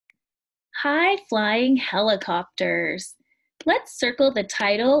High-flying helicopters. Let's circle the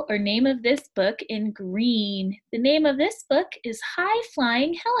title or name of this book in green. The name of this book is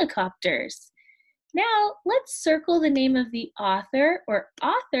High-Flying Helicopters. Now, let's circle the name of the author or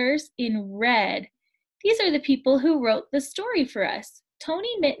authors in red. These are the people who wrote the story for us,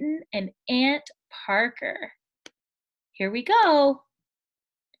 Tony Mitton and Aunt Parker. Here we go.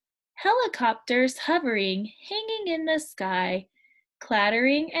 Helicopters hovering, hanging in the sky.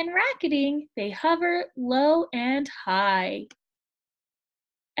 Clattering and racketing, they hover low and high.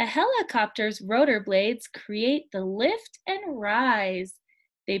 A helicopter's rotor blades create the lift and rise.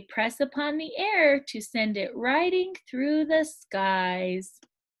 They press upon the air to send it riding through the skies.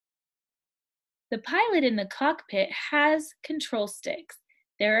 The pilot in the cockpit has control sticks.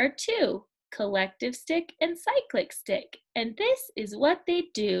 There are two, collective stick and cyclic stick, and this is what they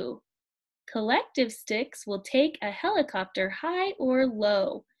do. Collective sticks will take a helicopter high or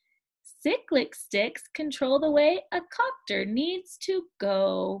low. Cyclic sticks control the way a copter needs to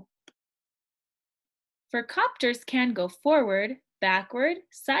go. For copters can go forward, backward,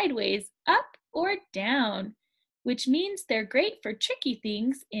 sideways, up, or down, which means they're great for tricky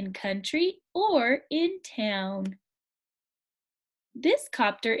things in country or in town. This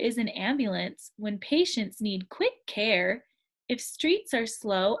copter is an ambulance when patients need quick care. If streets are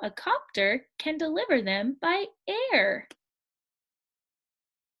slow, a copter can deliver them by air.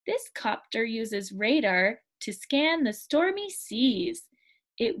 This copter uses radar to scan the stormy seas.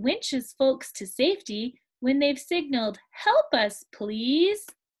 It winches folks to safety when they've signaled, "Help us, please."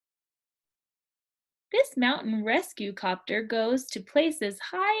 This mountain rescue copter goes to places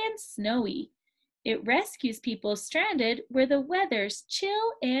high and snowy. It rescues people stranded where the weather's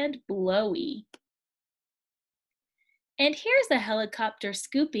chill and blowy. And here's a helicopter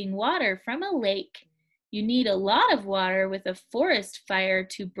scooping water from a lake. You need a lot of water with a forest fire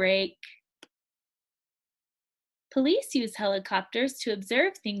to break. Police use helicopters to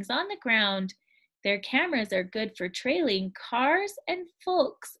observe things on the ground. Their cameras are good for trailing cars and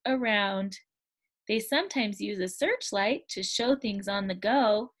folks around. They sometimes use a searchlight to show things on the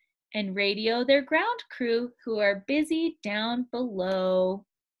go and radio their ground crew who are busy down below.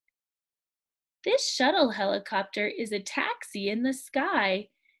 This shuttle helicopter is a taxi in the sky.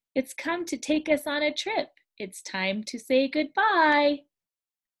 It's come to take us on a trip. It's time to say goodbye.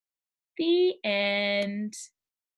 The end.